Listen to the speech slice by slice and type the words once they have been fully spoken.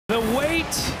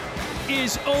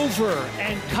is over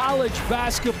and college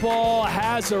basketball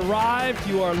has arrived.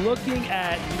 You are looking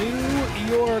at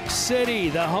New York City,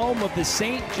 the home of the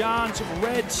St. John's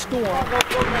Red Storm.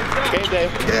 Game day.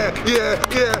 Yeah.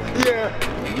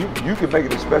 You can make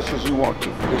it as special as you want to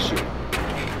this year.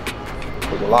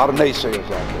 There's a lot of naysayers out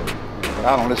there, but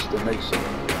I don't listen to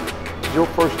naysayers. It's your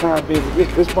first time being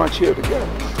with this bunch here together.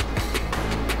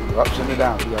 The ups and the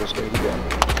downs, you gotta stay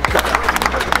together.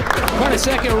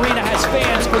 Carnesecca Arena has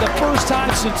fans for the first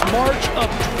time since March of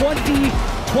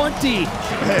 2020.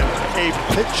 And a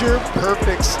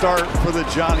picture-perfect start for the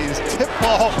Johnnies. Tip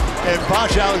ball and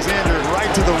Bosh Alexander right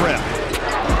to the rim.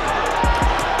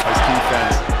 Nice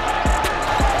defense.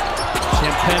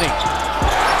 Champagnie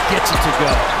gets it to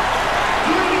go.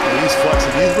 He's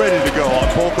flexing. He's ready to go on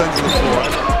both ends of the floor.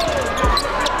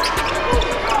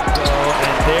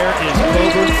 And there is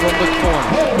Coburn from the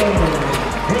corner.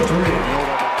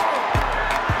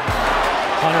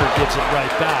 Hunter gives it right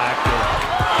back.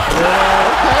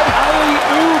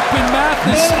 Alley-oop, and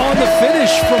Mathis on the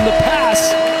finish from the pass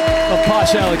of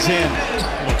Bosh Alexander.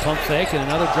 Little pump fake and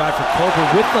another drive for Coburn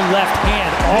with the left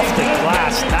hand off the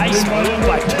glass. Nice move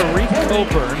by Tariq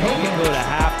Coburn. We go to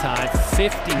halftime,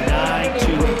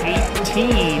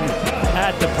 59-18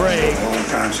 at the break. A long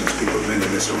time since people have been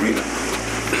in this arena.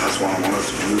 That's why I want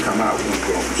us, when we come out, we're going to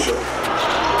put on the show.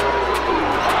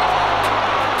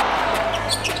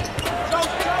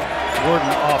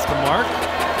 Gordon off the mark.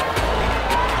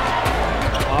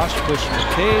 Bosh pushing the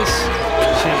pace.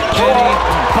 Champagnie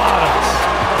bottoms.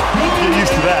 Get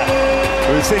used to that.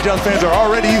 The St. John's fans are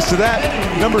already used to that.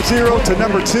 Number 0 to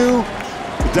number 2.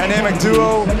 The dynamic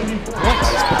duo.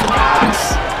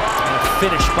 Nice. And a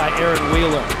finish by Aaron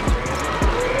Wheeler.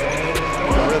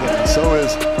 Rhythm, and so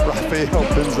is Rafael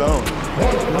Pinzone.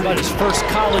 How about his first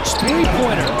college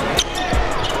three-pointer?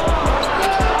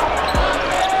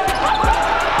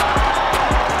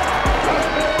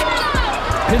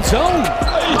 Pinzone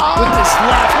with this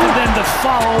left, and then the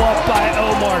follow-up by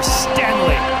Omar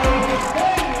Stanley.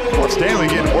 Well, Stanley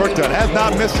getting work done, has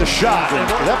not missed a shot.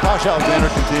 And that Bosh Alexander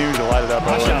continues to light it up.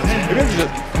 Bosh Alexander,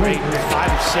 great,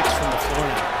 5 of 6 from the floor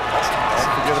now.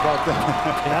 Don't forget about that.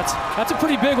 Yeah, that's a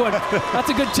pretty big one. That's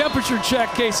a good temperature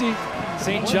check, Casey.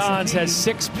 St. John's has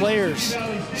 6 players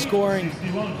scoring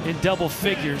in double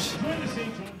figures.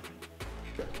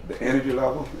 The energy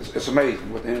level, it's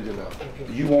amazing with the energy level.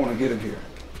 You want to get them here.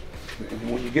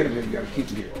 And when you get them here, you got to keep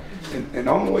them here. And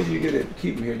the only way you get it,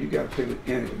 keep them here, you got to play with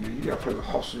energy, man. You got to play with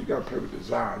hustle. You got to play with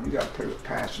desire. You got to play with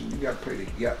passion. You got to play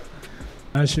together.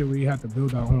 Last year, we had to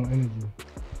build our own energy.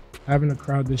 Having a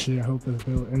crowd this year helped us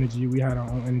build energy. We had our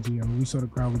own energy, and when we saw the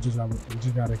crowd, we just got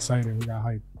excited. We got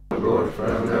hyped. Lord,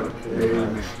 forever.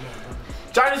 Amen.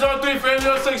 Johnny's on 3, Fan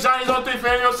 06. Johnny's on 3,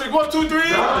 Fan 06. 1, 2, 3.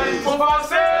 4, 5,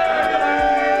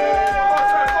 6.